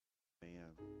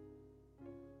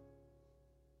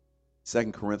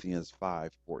2 Corinthians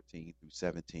 5:14 through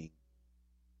 17.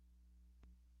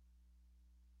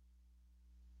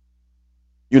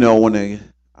 You know, when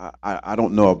I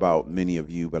don't know about many of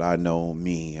you, but I know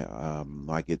me.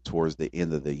 I get towards the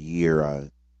end of the year,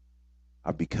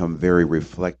 I become very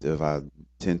reflective. I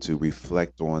tend to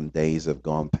reflect on days that have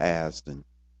gone past and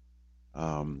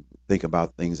think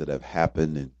about things that have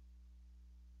happened,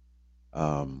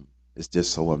 and it's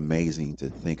just so amazing to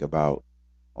think about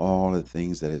all the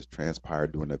things that has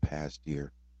transpired during the past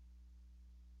year.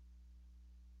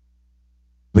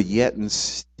 But yet and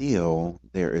still,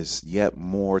 there is yet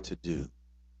more to do.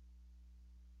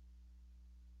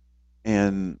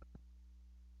 And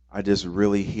I just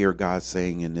really hear God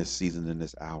saying in this season, in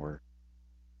this hour,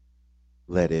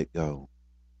 let it go.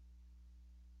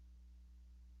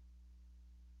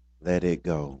 Let it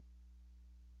go.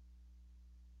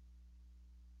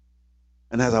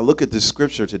 And as I look at this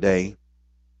scripture today,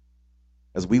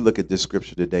 as we look at this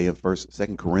scripture today in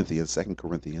Second Corinthians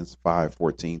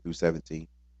 5:14 through 17,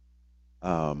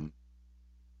 um,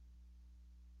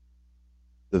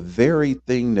 the very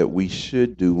thing that we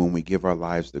should do when we give our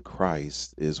lives to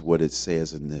Christ is what it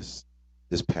says in this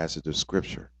passage of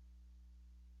scripture.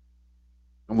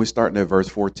 And we're starting at verse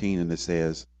 14, and it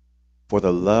says, "For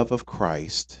the love of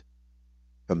Christ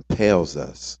compels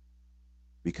us,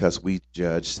 because we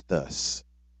judge thus,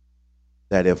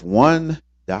 that if one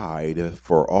died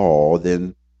for all,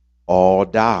 then all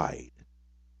died.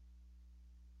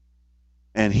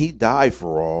 And he died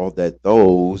for all, that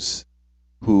those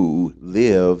who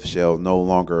live shall no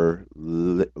longer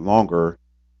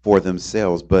for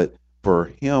themselves, but for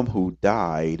him who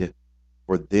died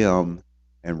for them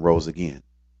and rose again."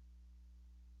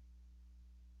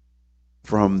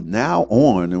 From now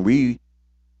on, we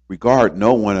regard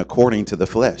no one according to the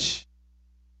flesh.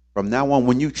 From now on,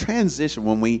 when we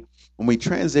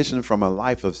transition from a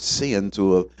life of sin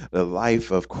to a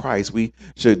life of Christ, we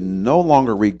should no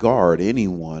longer regard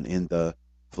anyone in the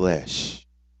flesh.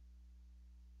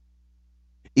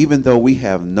 Even though we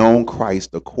have known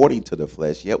Christ according to the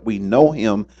flesh, yet we know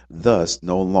him thus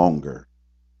no longer.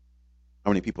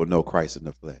 How many people know Christ in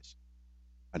the flesh?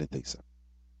 I didn't think so.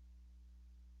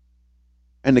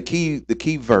 And the key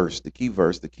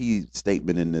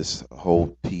statement in this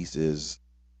whole piece is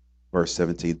verse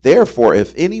 17. Therefore,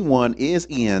 if anyone is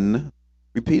in,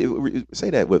 repeat it,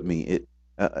 say that with me.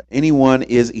 Anyone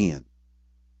is in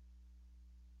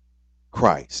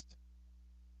Christ.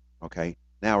 Okay.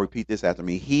 Now repeat this after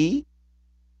me. He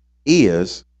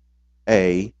is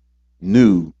a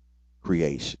new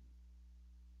creation.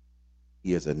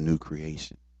 He is a new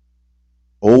creation.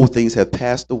 Old things have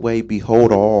passed away.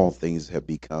 Behold, all things have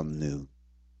become new.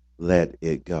 Let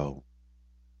it go.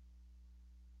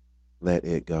 Let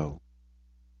it go.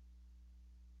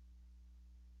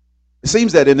 It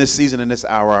seems that in this season, in this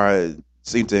hour, I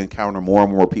seem to encounter more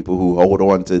and more people who hold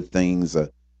on to things,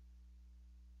 that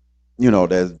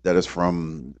is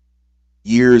from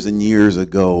years and years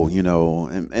ago,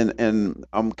 and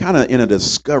I'm kind of in a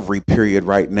discovery period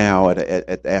right now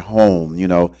at home.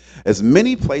 As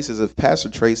many places as Pastor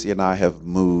Tracy and I have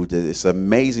moved, it's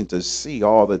amazing to see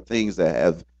all the things that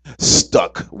have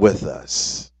stuck with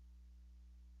us.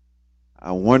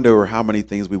 I wonder how many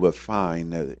things we would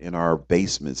find in our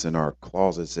basements, in our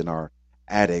closets, in our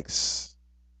attics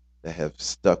that have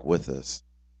stuck with us.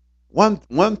 One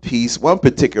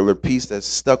particular piece that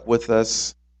stuck with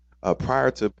us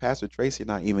prior to Pastor Tracy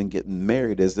and I even getting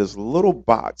married is this little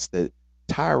box that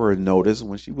Tyra noticed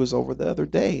when she was over the other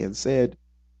day and said,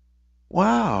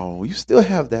 "Wow, you still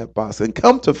have that box." And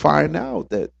come to find out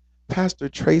that Pastor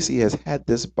Tracy has had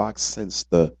this box since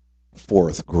the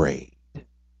fourth grade.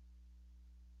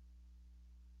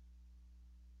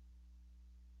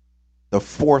 The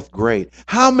fourth grade.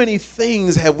 How many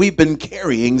things have we been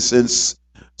carrying since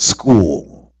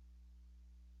school?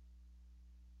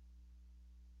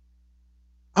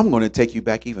 I'm going to take you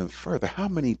back even further. How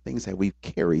many things have we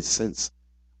carried since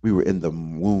we were in the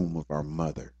womb of our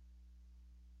mother?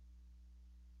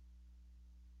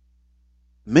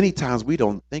 Many times we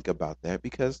don't think about that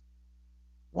because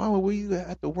why would we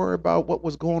have to worry about what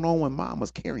was going on when mom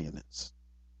was carrying us?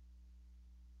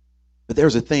 But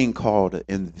there's a thing called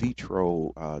in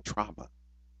vitro trauma,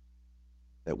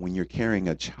 that when you're carrying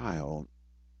a child,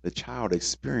 the child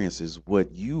experiences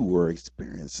what you were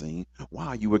experiencing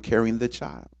while you were carrying the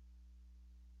child.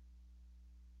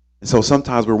 And so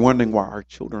sometimes we're wondering why our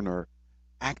children are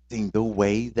acting the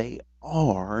way they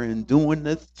are and doing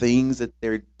the things that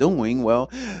they're doing.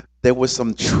 Well, there was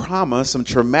some trauma, some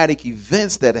traumatic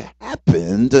events that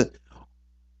happened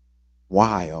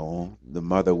while the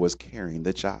mother was carrying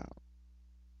the child.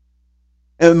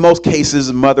 in most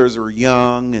cases, mothers are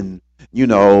young and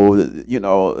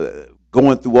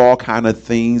going through all kind of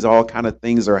things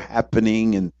are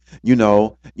happening, and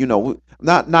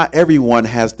not everyone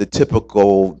has the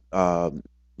typical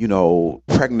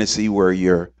pregnancy where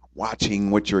you're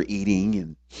watching what you're eating,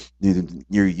 and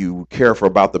you care for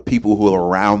about the people who are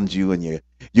around you, and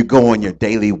you go on your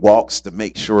daily walks to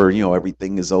make sure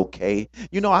everything is okay.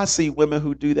 I see women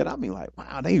who do that. I mean, like,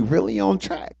 wow, they really on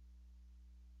track.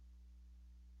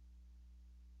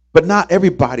 But not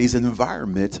everybody's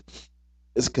environment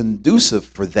is conducive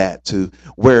for that, to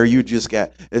where you just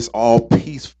got it's all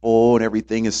peaceful and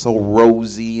everything is so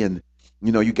rosy, and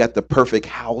you got the perfect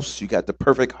house, you got the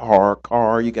perfect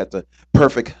car, you got the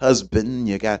perfect husband,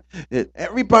 you got it.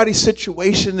 Everybody's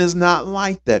situation is not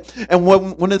like that. And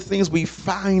one of the things we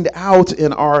find out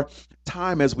in our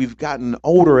time as we've gotten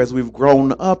older, as we've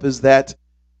grown up, is that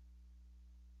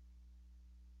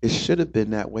it should have been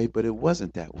that way, but it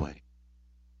wasn't that way.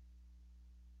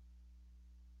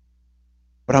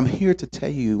 But I'm here to tell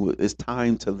you it's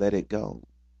time to let it go.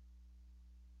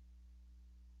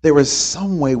 There is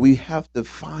some way, we have to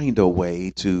find a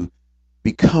way to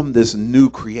become this new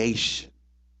creation.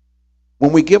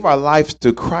 When we give our life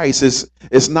to Christ,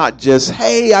 it's not just,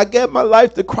 hey, I gave my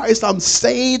life to Christ, I'm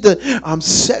saved, I'm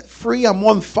set free, I'm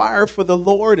on fire for the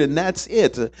Lord, and that's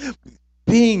it.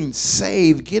 Being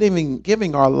saved,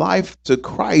 giving our life to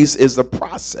Christ is a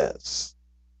process.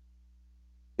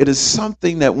 It is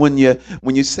something that when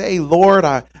you say, Lord,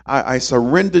 I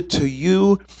surrender to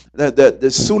you, that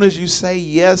as soon as you say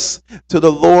yes to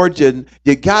the Lord,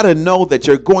 you got to know that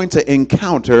you're going to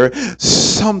encounter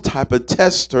some type of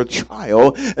test or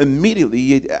trial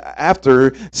immediately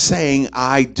after saying,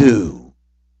 I do.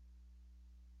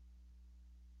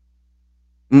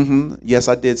 Yes,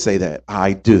 I did say that.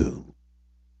 I do.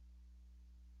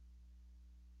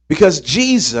 Because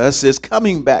Jesus is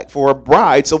coming back for a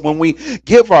bride. So when we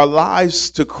give our lives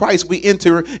to Christ, we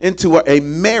enter into a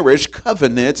marriage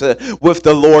covenant with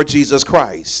the Lord Jesus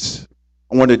Christ.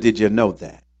 I wonder, did you know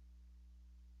that?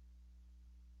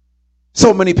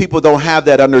 So many people don't have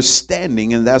that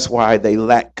understanding, and that's why they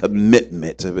lack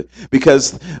commitment.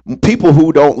 Because people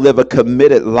who don't live a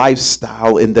committed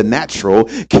lifestyle in the natural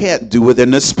can't do it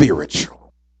in the spiritual.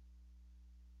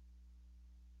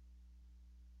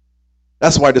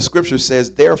 That's why the scripture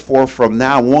says, therefore, from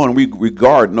now on, we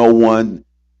regard no one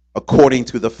according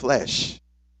to the flesh.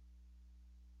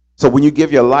 So when you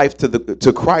give your life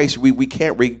to Christ, we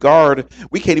can't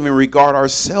even regard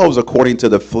ourselves according to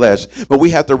the flesh, but we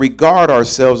have to regard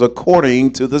ourselves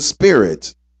according to the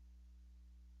Spirit.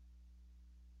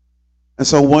 And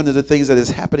so one of the things that is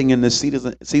happening in this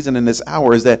season, in this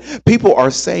hour, is that people are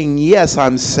saying, yes,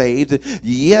 I'm saved.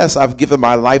 Yes, I've given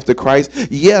my life to Christ.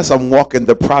 Yes, I'm walking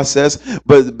the process.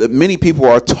 But many people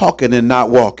are talking and not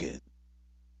walking.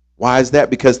 Why is that?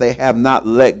 Because they have not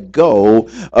let go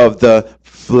of the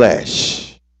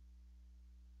flesh.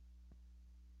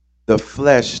 The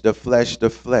flesh, the flesh, the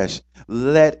flesh.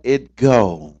 Let it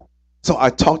go. So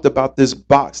I talked about this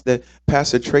box that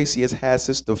Pastor Tracy has had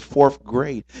since the 4th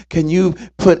grade. Can you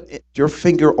put your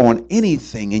finger on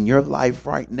anything in your life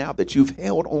right now that you've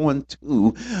held on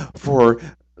to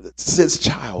since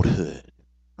childhood?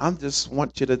 I just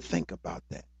want you to think about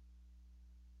that.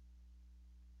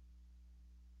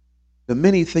 The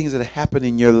many things that happen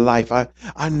in your life,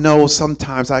 I know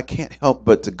sometimes I can't help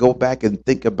but to go back and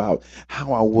think about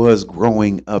how I was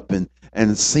growing up, and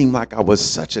it seemed like I was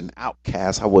such an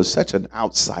outcast. I was such an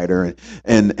outsider,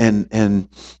 and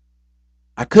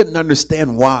I couldn't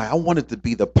understand why. I wanted to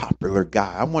be the popular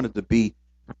guy. I wanted to be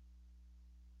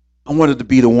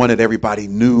the one that everybody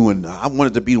knew, and I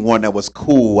wanted to be the one that was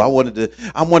cool. I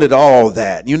wanted all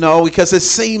that, because it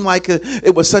seemed like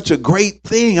it was such a great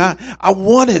thing. I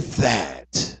wanted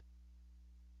that.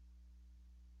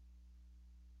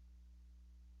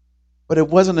 But it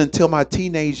wasn't until my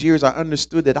teenage years I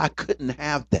understood that I couldn't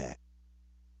have that.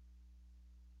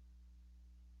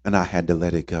 And I had to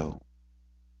let it go.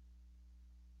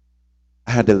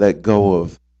 I had to let go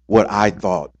of what I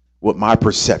thought, what my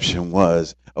perception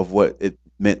was of what it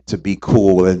meant to be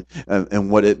cool,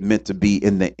 and what it meant to be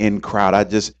in the in crowd. I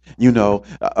just,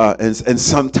 and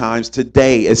sometimes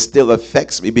today it still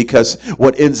affects me, because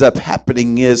what ends up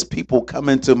happening is people come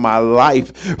into my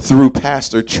life through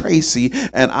Pastor Tracy,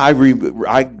 and I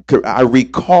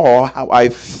recall how I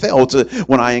felt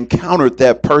when I encountered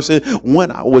that person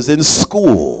when I was in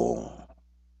school.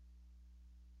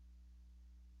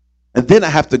 And then I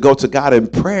have to go to God in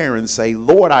prayer and say,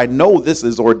 Lord, I know this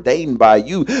is ordained by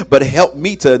you, but help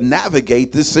me to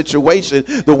navigate this situation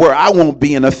to where I won't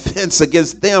be an offense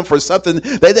against them for something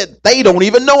that they don't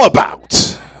even know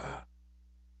about.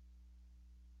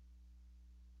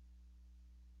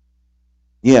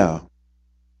 Yeah,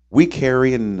 we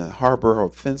carry and harbor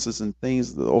offenses and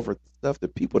things over stuff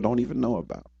that people don't even know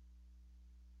about.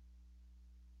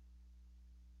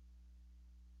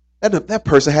 That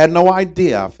person had no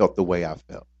idea I felt the way I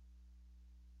felt.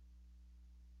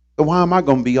 So why am I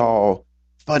going to be all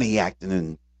funny acting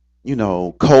and,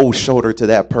 cold shoulder to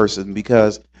that person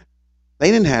because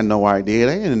they didn't have no idea.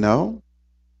 They didn't know.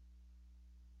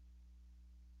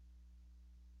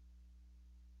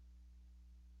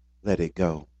 Let it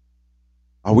go.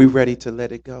 Are we ready to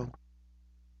let it go?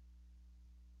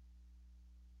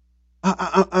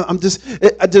 I'm just,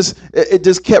 it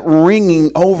just kept ringing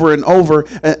over and over.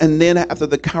 And then after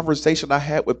the conversation I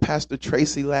had with Pastor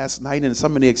Tracy last night and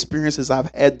some of the experiences I've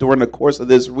had during the course of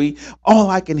this week, all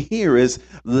I can hear is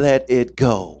let it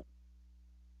go.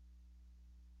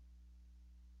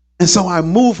 And so I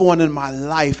move on in my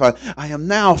life. I am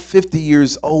now 50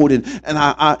 years old, and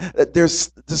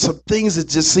there's some things that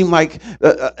just seem like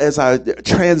as I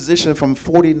transition from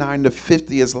 49 to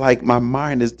 50, it's like my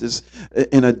mind is just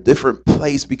in a different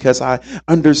place because I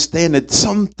understand that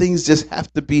some things just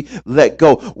have to be let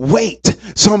go. Wait,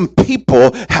 some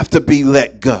people have to be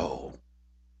let go.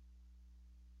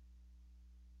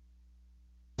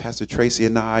 Pastor Tracy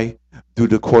and I, through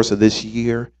the course of this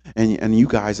year, and you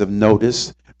guys have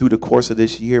noticed, through the course of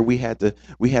this year, we had to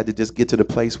just get to the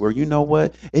place where, you know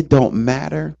what? It don't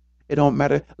matter. It don't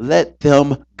matter. Let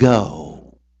them go.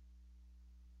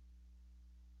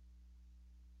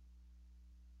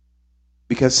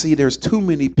 Because see, there's too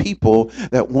many people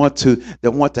that want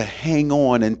to hang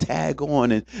on and tag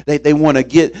on, and they want to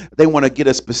get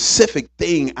a specific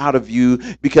thing out of you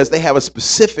because they have a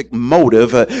specific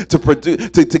motive to produce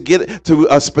to get to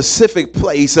a specific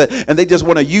place, and they just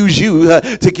want to use you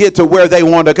to get to where they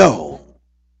want to go.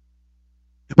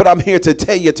 But I'm here to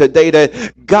tell you today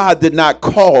that God did not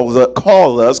call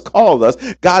us.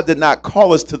 God did not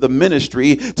call us to the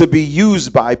ministry to be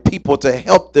used by people to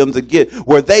help them to get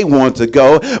where they want to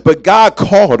go. But God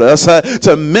called us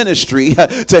to ministry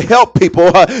to help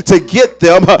people to get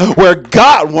them where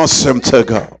God wants them to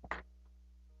go.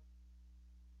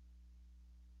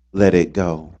 Let it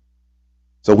go.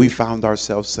 So we found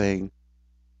ourselves saying,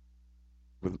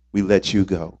 we let you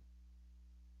go.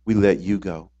 We let you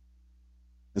go.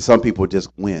 And some people just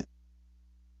went.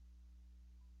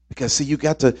 Because see, you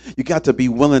got to be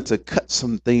willing to cut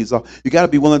some things off. You got to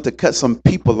be willing to cut some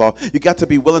people off. You got to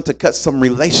be willing to cut some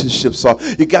relationships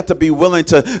off. You got to be willing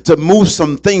to move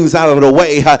some things out of the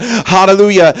way.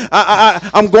 Hallelujah.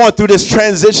 I'm going through this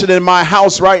transition in my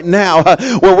house right now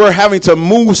where we're having to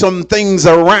move some things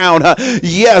around.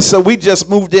 Yes, we just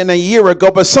moved in a year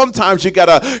ago, but sometimes you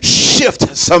got to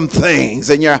shift some things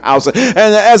in your house. And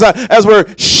as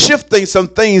we're shifting some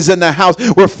things in the house,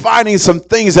 we're finding some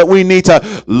things that we need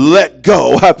to let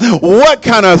go. What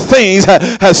kind of things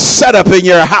has set up in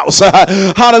your house,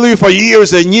 hallelujah, for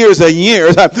years and years and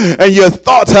years, and you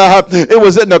thought it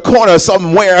was in the corner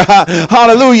somewhere,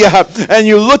 hallelujah, and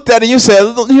you looked at it and you said,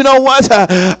 you know what,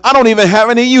 I don't even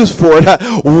have any use for it.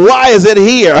 Why is it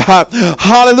here?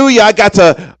 Hallelujah, I got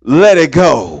to let it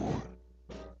go.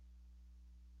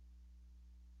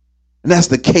 And that's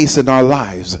the case in our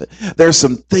lives. There's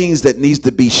some things that needs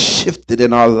to be shifted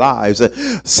in our lives.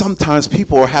 Sometimes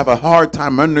people have a hard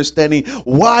time understanding,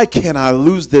 why can't I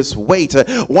lose this weight?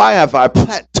 Why have I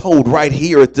plateaued right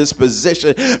here at this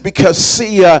position? Because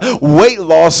see, weight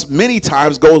loss many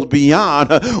times goes beyond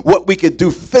what we could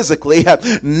do physically.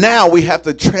 Now we have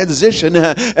to transition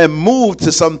and move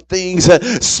to some things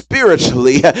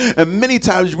spiritually. And many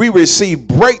times we receive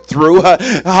breakthrough,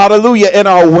 hallelujah, in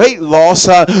our weight loss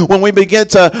when we begin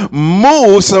to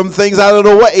move some things out of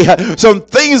the way, some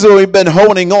things that we've been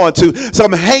holding on to,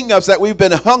 some hang-ups that we've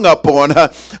been hung up on,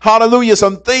 hallelujah,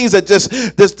 some things that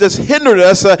just hindered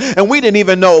us and we didn't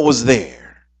even know it was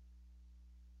there.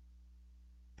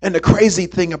 And the crazy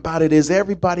thing about it is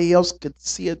everybody else could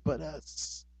see it but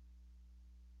us.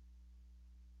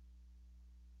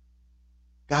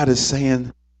 God is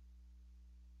saying,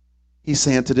 he's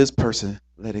saying to this person,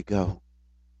 let it go.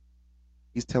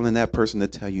 He's telling that person to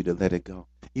tell you to let it go.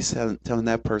 He's telling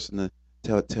that person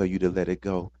to tell you to let it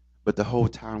go. But the whole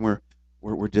time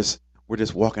we're just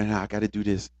walking out. I got to do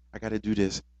this. I got to do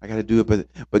this. I got to do it.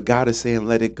 But God is saying,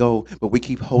 let it go. But we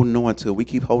keep holding on to it. We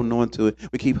keep holding on to it.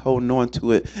 We keep holding on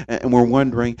to it. And we're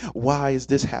wondering, why is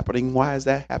this happening? Why is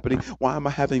that happening? Why am I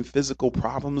having physical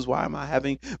problems? Why am I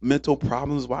having mental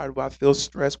problems? Why do I feel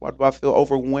stressed? Why do I feel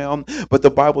overwhelmed? But the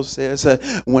Bible says,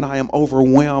 when I am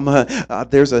overwhelmed,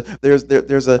 there's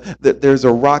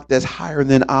a rock that's higher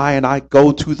than I, and I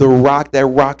go to the rock. That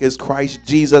rock is Christ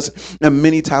Jesus. And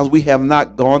many times we have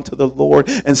not gone to the Lord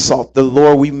and sought the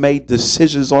Lord. We made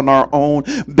decisions lives on our own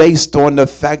based on the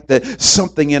fact that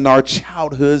something in our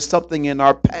childhood, something in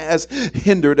our past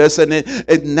hindered us, and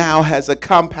it now has a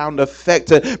compound effect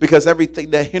because everything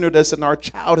that hindered us in our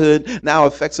childhood now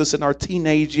affects us in our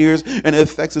teenage years, and it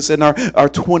affects us in our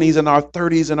 20s and our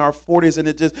 30s and our 40s, and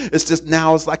it's just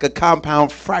now it's like a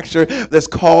compound fracture that's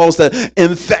caused an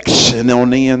infection on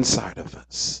the inside of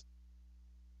us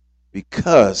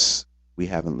because we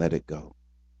haven't let it go.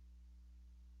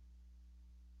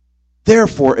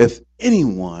 Therefore, if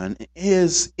anyone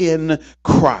is in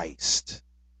Christ,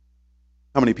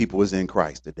 how many people is in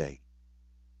Christ today?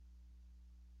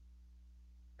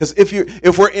 Because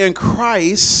if we're in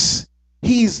Christ,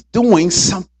 he's doing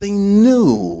something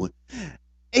new.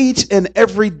 Each and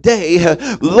every day,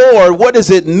 Lord, what is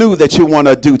it new that you want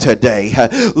to do today?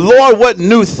 Lord, what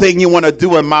new thing you want to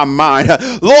do in my mind?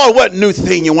 Lord, what new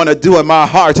thing you want to do in my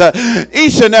heart?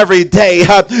 Each and every day,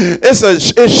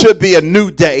 it should be a new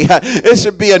day. It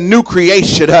should be a new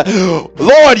creation.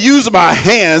 Lord, use my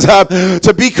hands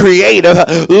to be creative.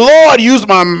 Lord, use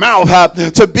my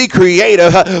mouth to be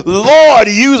creative. Lord,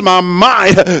 use my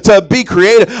mind to be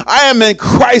creative. I am in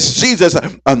Christ Jesus,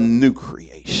 a new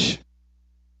creation.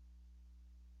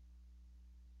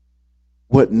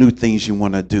 What new things you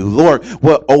want to do? Lord,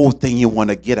 what old thing you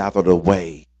want to get out of the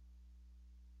way?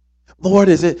 Lord,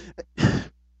 is it...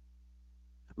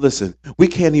 Listen, we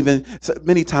can't even...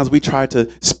 Many times we try to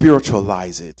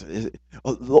spiritualize it.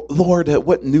 Lord,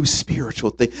 what new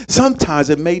spiritual thing? Sometimes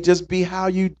it may just be how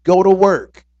you go to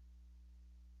work.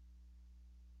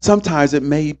 Sometimes it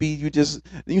may be you just,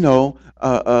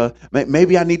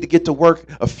 maybe I need to get to work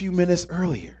a few minutes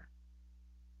earlier.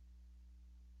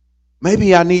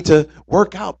 Maybe I need to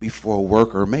work out before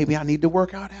work, or maybe I need to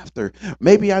work out after.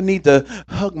 Maybe I need to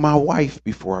hug my wife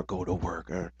before I go to work,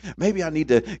 or maybe I need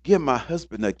to give my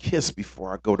husband a kiss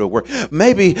before I go to work.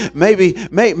 Maybe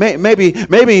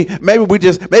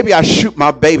I shoot my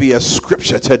baby a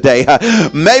scripture today.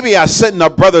 Maybe I send the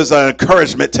brothers an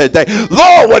encouragement today.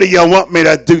 Lord, what do you want me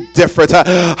to do different?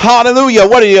 Hallelujah.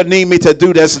 What do you need me to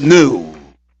do that's new?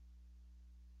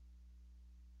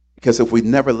 Because if we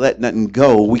never let nothing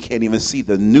go, we can't even see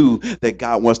the new that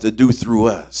God wants to do through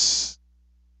us.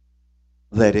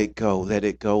 Let it go, let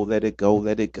it go, let it go,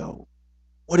 let it go.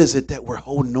 What is it that we're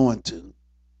holding on to?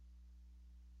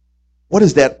 What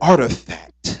is that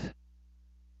artifact?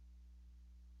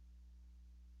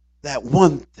 That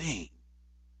one thing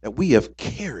that we have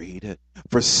carried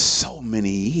for so many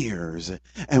years,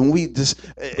 and we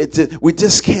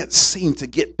just can't seem to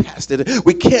get past it.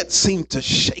 We can't seem to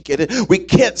shake it. We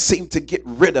can't seem to get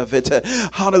rid of it.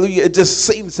 Hallelujah! It just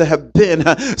seems to have been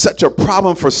such a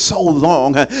problem for so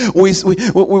long.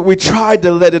 We tried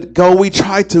to let it go. We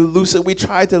tried to loose it. We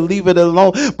tried to leave it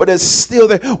alone, but it's still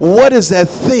there. What is that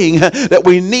thing that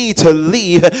we need to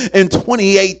leave in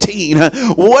 2018?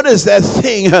 What is that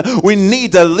thing we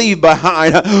need to leave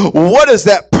behind? What is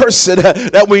that person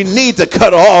that we need to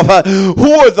cut off?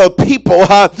 Who are the people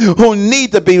who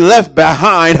need to be left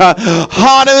behind?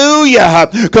 Hallelujah.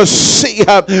 Because see,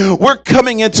 we're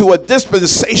coming into a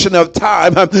dispensation of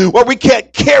time where we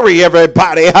can't carry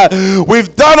everybody.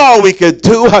 We've done all we could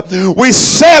do. We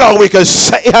said all we could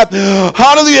say.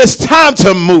 Hallelujah. It's time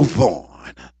to move on.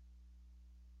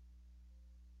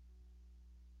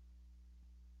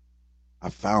 I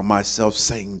found myself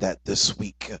saying that this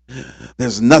week.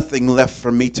 There's nothing left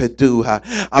for me to do.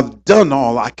 I've done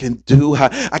all I can do.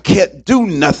 I can't do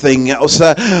nothing else.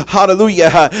 Hallelujah.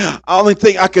 The only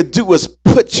thing I could do is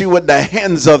put you in the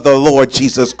hands of the Lord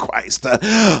Jesus Christ.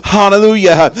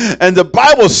 Hallelujah. And the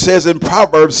Bible says in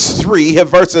Proverbs 3,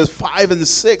 verses 5 and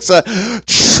 6,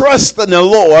 trust in the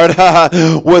Lord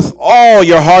with all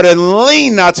your heart and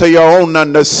lean not to your own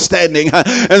understanding.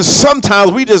 And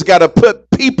sometimes we just got to put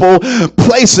people,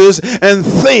 places, and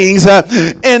things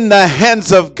in the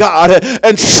hands of God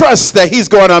and trust that he's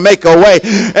going to make a way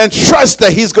and trust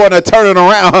that he's going to turn it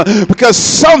around, because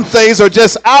some things are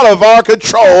just out of our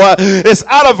control. It's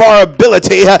out of our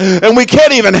ability, and we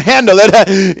can't even handle it,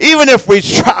 even if we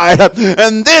tried.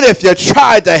 And then if you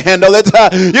tried to handle it,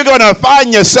 you're going to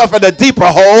find yourself in a deeper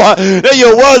hole than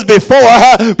you was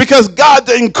before, because God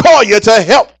didn't call you to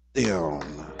help them.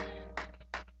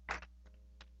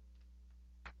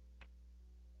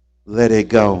 Let it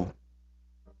go.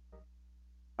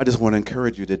 I just want to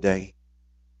encourage you today.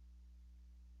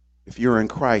 If you're in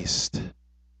Christ,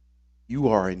 you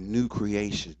are a new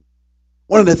creation.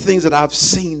 One of the things that I've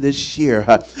seen this year,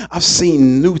 I've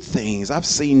seen new things. I've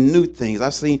seen new things.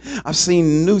 I've seen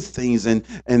new things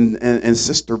in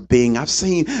Sister Bing. I've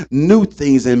seen new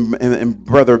things in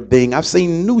Brother Bing. I've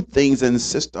seen new things in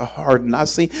Sister Harden. I've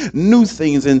seen new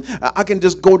things, and I can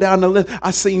just go down the list.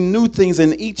 I've seen new things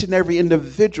in each and every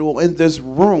individual in this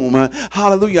room.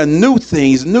 Hallelujah, new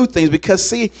things, because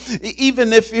see,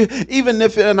 even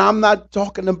if, and I'm not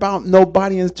talking about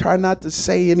nobody and trying not to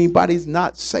say anybody's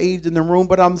not saved in the room,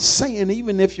 but I'm saying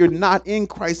even if you're not in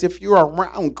Christ, if you're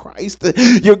around Christ,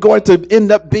 you're going to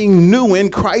end up being new in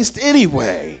Christ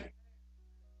anyway.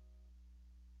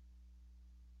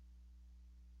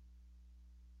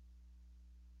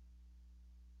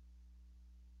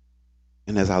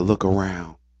 And as I look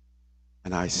around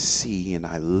and I see and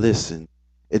I listen,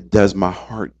 it does my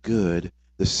heart good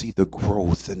to see the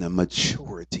growth and the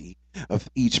maturity of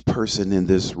each person in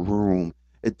this room.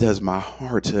 It does my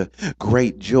heart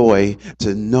great joy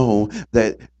to know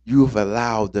that you've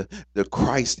allowed the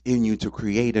Christ in you to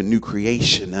create a new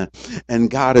creation. And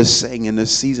God is saying in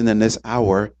this season, in this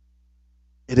hour,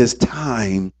 it is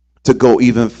time to go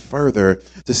even further,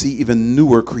 to see even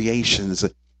newer creations.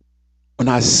 When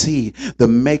I see the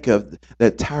makeup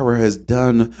that Tyra has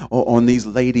done on these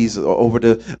ladies over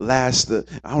the last,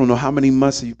 I don't know how many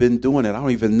months you've been doing it. I don't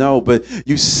even know, but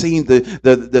you've seen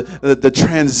the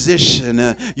transition.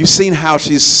 You've seen how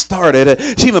she started.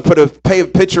 She even put a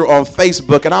picture on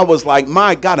Facebook, and I was like,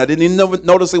 my God, I didn't even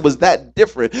notice it was that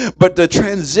different. But the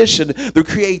transition, the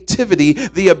creativity,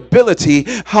 the ability,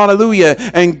 hallelujah.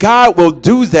 And God will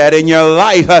do that in your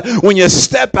life when you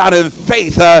step out in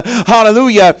faith.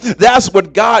 Hallelujah. That's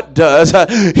what God does.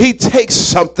 He takes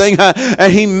something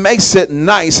and he makes it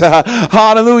nice.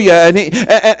 Hallelujah. And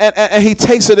he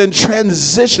takes it and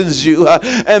transitions you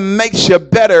and makes you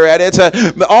better at it.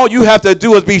 All you have to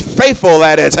do is be faithful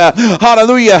at it.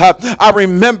 Hallelujah. I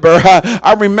remember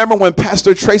when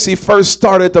Pastor Tracy first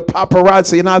started the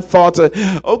paparazzi, and I thought,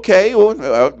 okay,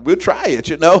 well, we'll try it,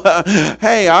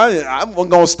 Hey, I'm going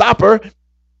to stop her.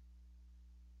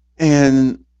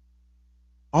 And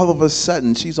all of a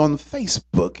sudden, she's on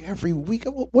Facebook every week.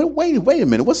 Wait a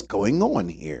minute. What's going on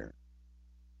here?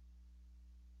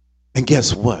 And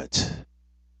guess what?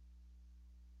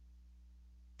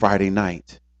 Friday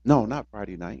night. No, not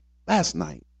Friday night. Last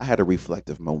night, I had a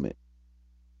reflective moment.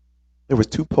 There was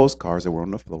 2 postcards that were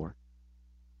on the floor.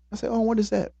 I said, oh, what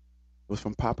is that? It was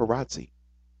from paparazzi.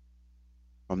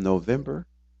 From November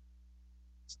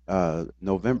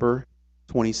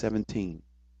 2017,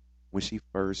 when she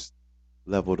first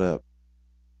leveled up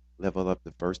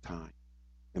the first time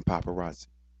in paparazzi.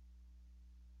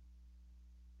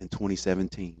 In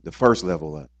 2017, the first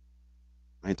level up.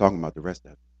 I ain't talking about the rest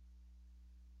of it.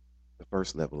 The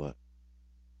first level up.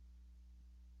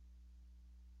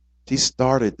 She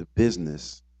started the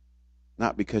business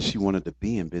not because she wanted to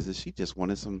be in business. She just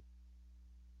wanted some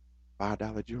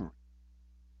 $5 jewelry.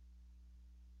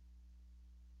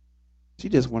 She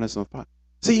just wanted some $5.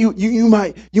 See, you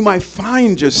might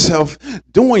find yourself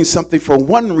doing something for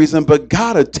one reason, but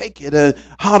God will take it,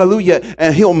 hallelujah,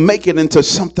 and he'll make it into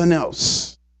something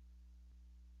else.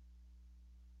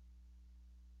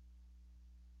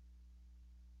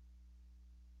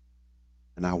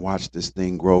 And I watched this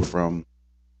thing grow from,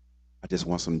 I just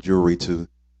want some jewelry, to,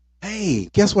 hey,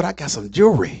 guess what? I got some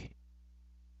jewelry.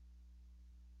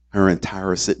 Her and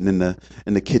Tyra sitting in the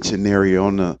kitchen area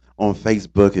on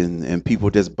Facebook, and people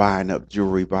just buying up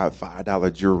jewelry, buy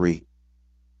 $5 jewelry.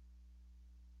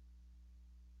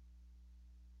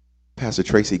 Pastor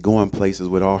Tracy going places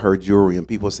with all her jewelry, and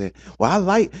people say,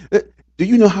 well, do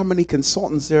you know how many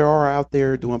consultants there are out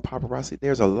there doing paparazzi?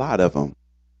 There's a lot of them.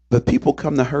 But people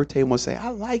come to her table and say,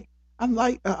 I've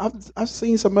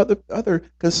seen some other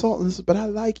consultants, but I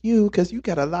like you because you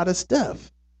got a lot of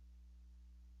stuff.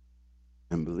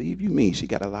 And believe you me, she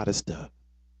got a lot of stuff.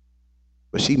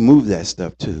 But she moved that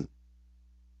stuff too.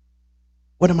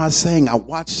 What am I saying? I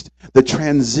watched the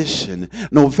transition.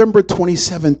 November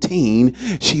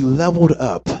 2017, she leveled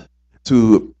up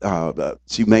to,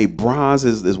 she made bronze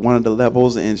as one of the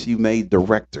levels, and she made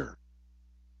director.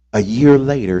 A year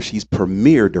later, she's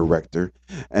premier director,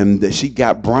 and she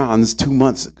got bronze a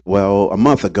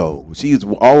month ago. She's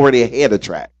already ahead of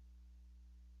track.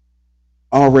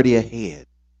 Already ahead.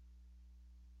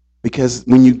 Because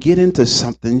when you get into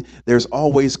something, there's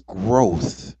always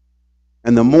growth.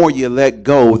 And the more you let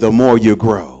go, the more you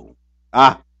grow.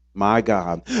 Ah, my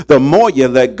God. The more you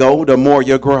let go, the more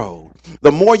you grow.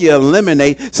 The more you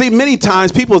eliminate. See, many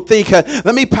times people think,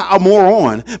 let me pile more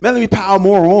on. Man, let me pile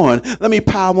more on. Let me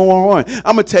pile more on.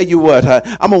 I'm going to tell you what.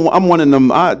 I'm one of them.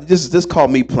 Just call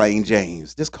me Plain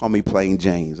James. Just call me Plain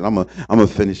James. And I'm going to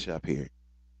finish up here.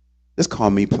 Just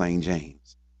call me plain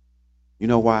James. You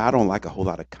know why? I don't like a whole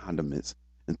lot of condiments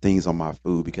and things on my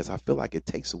food because I feel like it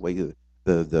takes away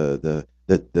the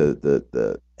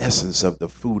essence of the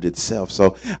food itself.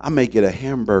 So I may get a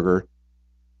hamburger,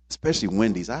 especially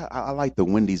Wendy's. I like the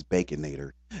Wendy's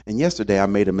Baconator. And yesterday I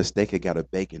made a mistake. I got a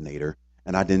Baconator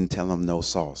and I didn't tell them no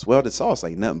sauce. Well, the sauce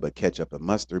ain't nothing but ketchup and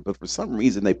mustard, but for some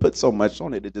reason they put so much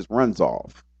on it it just runs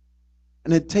off.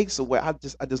 And it takes away. I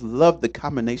just love the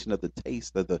combination of the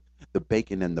taste of the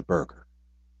bacon and the burger.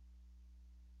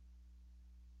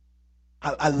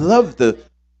 I love the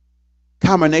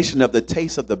combination of the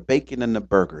taste of the bacon and the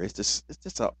burger. It's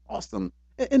just an awesome.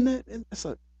 And it's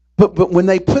a but when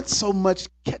they put so much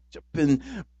ketchup and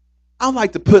I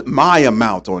like to put my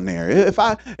amount on there. If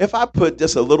I put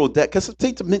just a little dab, because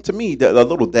to me a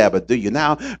little dab will do you.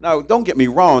 Now don't get me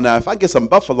wrong. Now if I get some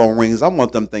buffalo wings, I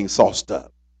want them things sauced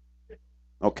up.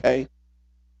 Okay,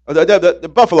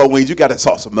 the buffalo wings you got to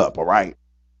sauce them up. All right,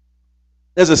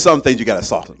 there's just some things you got to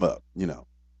sauce them up.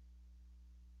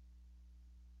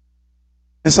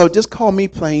 And so just call me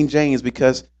plain James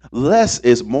because less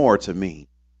is more to me.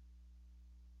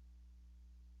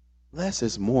 Less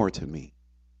is more to me.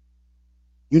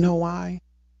 You know why?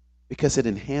 Because it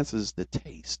enhances the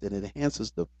taste and it enhances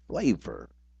the flavor.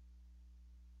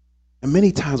 And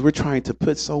many times we're trying to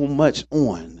put so much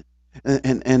on.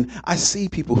 And I see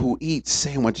people who eat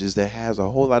sandwiches that has a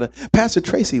whole lot of Pastor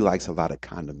Tracy likes a lot of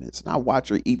condiments. And I watch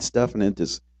her eat stuff and it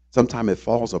just sometimes it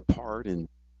falls apart and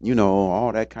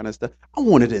all that kind of stuff. I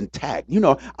want it intact.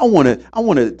 I want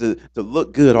it to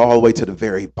look good all the way to the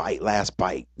very last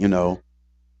bite. And a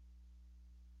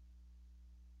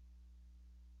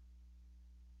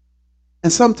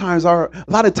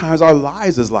lot of times our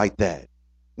lives is like that.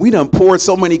 We done poured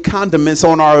so many condiments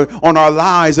on our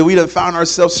lives, and we done found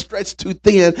ourselves stretched too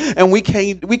thin, and we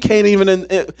can't even.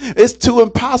 It's too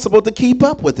impossible to keep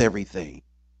up with everything.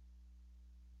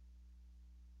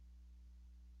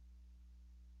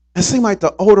 It seems like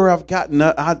the older I've gotten,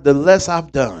 the less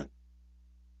I've done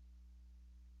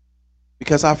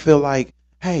because I feel like,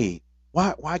 hey,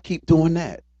 why keep doing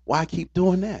that? Why keep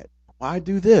doing that? Why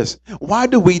do this? Why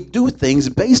do we do things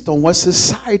based on what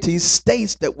society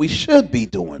states that we should be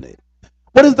doing it?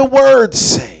 What does the word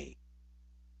say?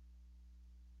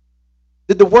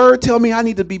 Did the word tell me I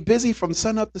need to be busy from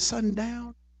sun up to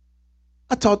sundown?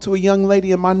 I talked to a young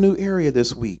lady in my new area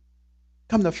this week.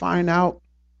 Come to find out,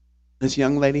 this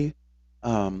young lady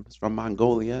is from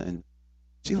Mongolia and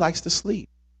she likes to sleep.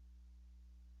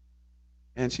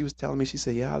 And she was telling me, she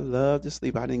said, yeah, I love to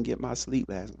sleep. I didn't get my sleep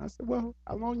last night. I said, well,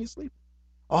 how long you sleep?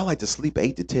 Oh, I like to sleep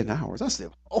 8 to 10 hours. I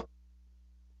said, oh,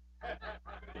 I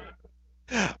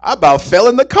about fell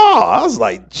in the car. I was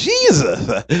like, Jesus,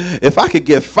 if I could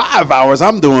get 5 hours,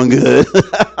 I'm doing good.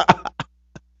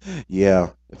 Yeah,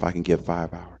 if I can get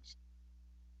 5 hours.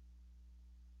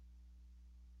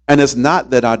 And it's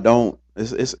not that I don't,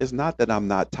 it's not that I'm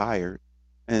not tired.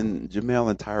 And Jamel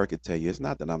and Tyra could tell you, it's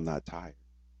not that I'm not tired.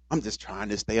 I'm just trying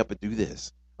to stay up and do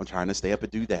this. I'm trying to stay up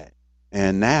and do that.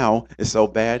 And now it's so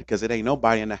bad because it ain't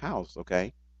nobody in the house,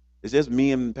 okay? It's just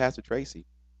me and Pastor Tracy.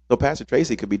 So Pastor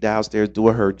Tracy could be downstairs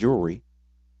doing her jewelry.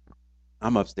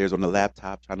 I'm upstairs on the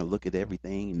laptop trying to look at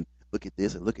everything and look at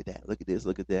this and look at that, look at this,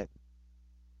 look at that.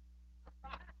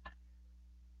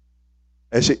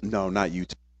 And no, not you.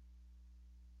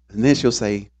 And then she'll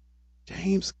say,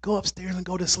 James, go upstairs and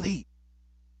go to sleep.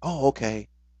 Oh, okay.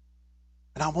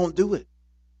 And I won't do it.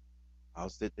 I'll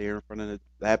sit there in front of the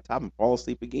laptop and fall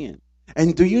asleep again.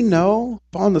 And do you know,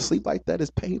 falling asleep like that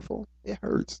is painful? It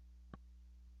hurts.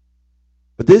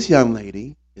 But this young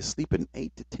lady is sleeping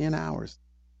 8 to 10 hours.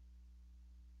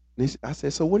 And I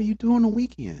said, so what do you do on the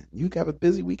weekend? You got a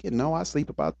busy weekend? No, I sleep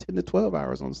about 10 to 12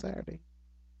 hours on Saturday.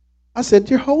 I said,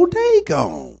 your whole day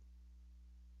gone.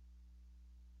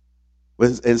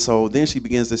 And so then she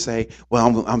begins to say,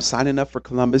 well, I'm signing up for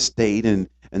Columbus State and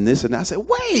this and that. I said,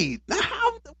 wait,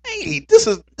 this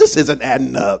isn't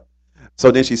adding up.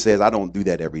 So then she says, I don't do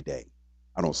that every day.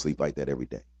 I don't sleep like that every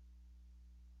day.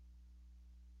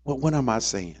 Well, what am I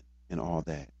saying in all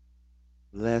that?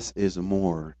 Less is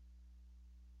more.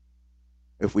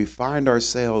 If we find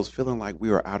ourselves feeling like we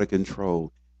are out of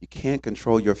control, you can't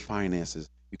control your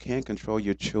finances. You can't control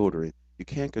your children. You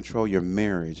can't control your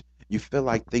marriage. You feel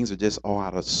like things are just all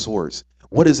out of sorts.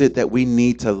 What is it that we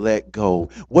need to let go?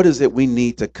 What is it we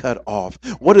need to cut off?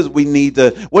 What is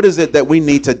it that we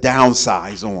need to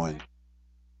downsize on?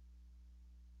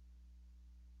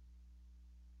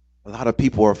 A lot of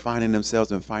people are finding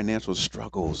themselves in financial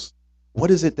struggles. What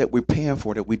is it that we're paying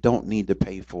for that we don't need to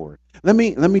pay for? Let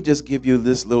me just give you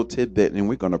this little tidbit and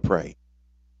we're going to pray.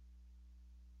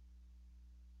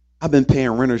 I've been paying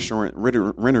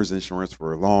renter's insurance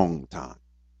for a long time.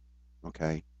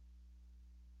 Okay.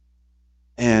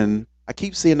 And I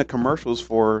keep seeing the commercials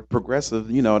for Progressive.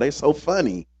 They're so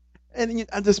funny. And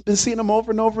I've just been seeing them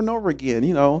over and over and over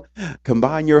again.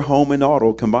 Combine your home and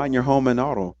auto, combine your home and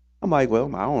auto. I'm like,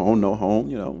 well, I don't own no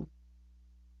home.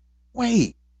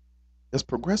 Wait, does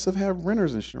Progressive have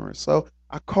renter's insurance? So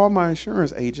I called my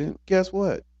insurance agent. Guess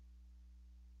what?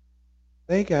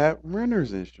 They got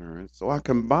renter's insurance. So I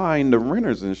combined the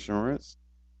renter's insurance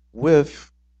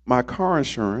with my car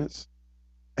insurance.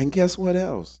 And guess what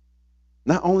else?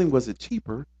 Not only was it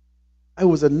cheaper, it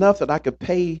was enough that I could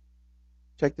pay,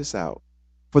 check this out,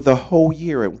 for the whole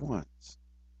year at once.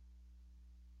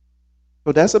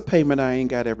 So that's a payment I ain't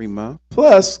got every month.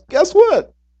 Plus, guess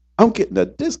what? I'm getting a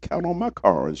discount on my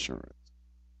car insurance.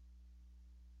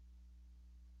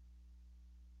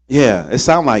 Yeah, it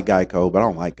sounds like Geico, but I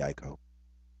don't like Geico.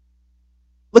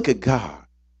 Look at God.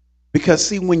 Because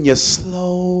see, when you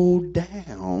slow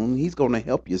down, he's going to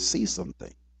help you see some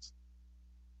things.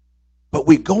 But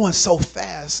we're going so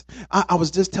fast. I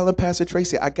was just telling Pastor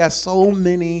Tracy, I got so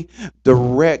many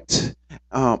direct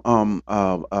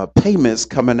payments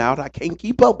coming out. I can't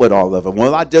keep up with all of them.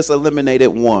 Well, I just eliminated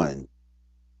one.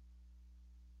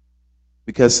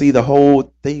 Because see, the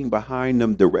whole thing behind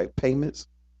them direct payments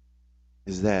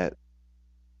is that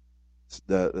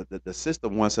the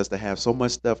system wants us to have so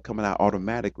much stuff coming out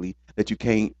automatically that you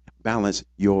can't balance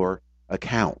your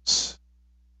accounts.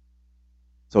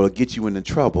 So it'll get you into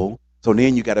trouble. So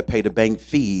then you got to pay the bank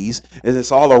fees, and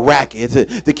it's all a racket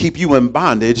to keep you in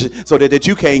bondage so that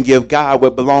you can't give God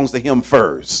what belongs to him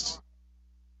first.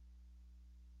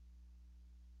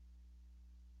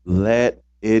 Let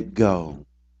it go.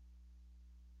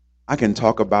 I can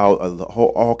talk about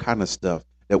all kind of stuff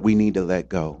that we need to let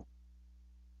go.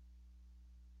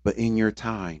 But in your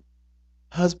time,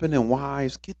 husband and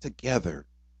wives, get together.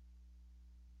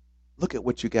 Look at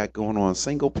what you got going on.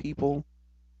 Single people,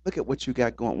 look at what you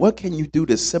got going. What can you do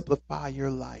to simplify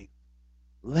your life?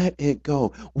 Let it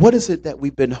go. What is it that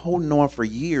we've been holding on for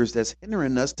years that's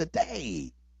hindering us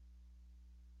today?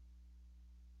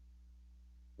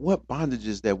 What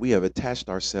bondages that we have attached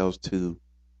ourselves to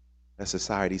that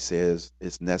society says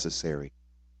is necessary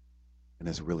and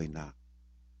it's really not?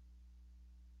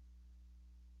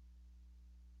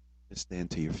 Just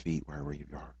stand to your feet wherever you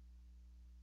are.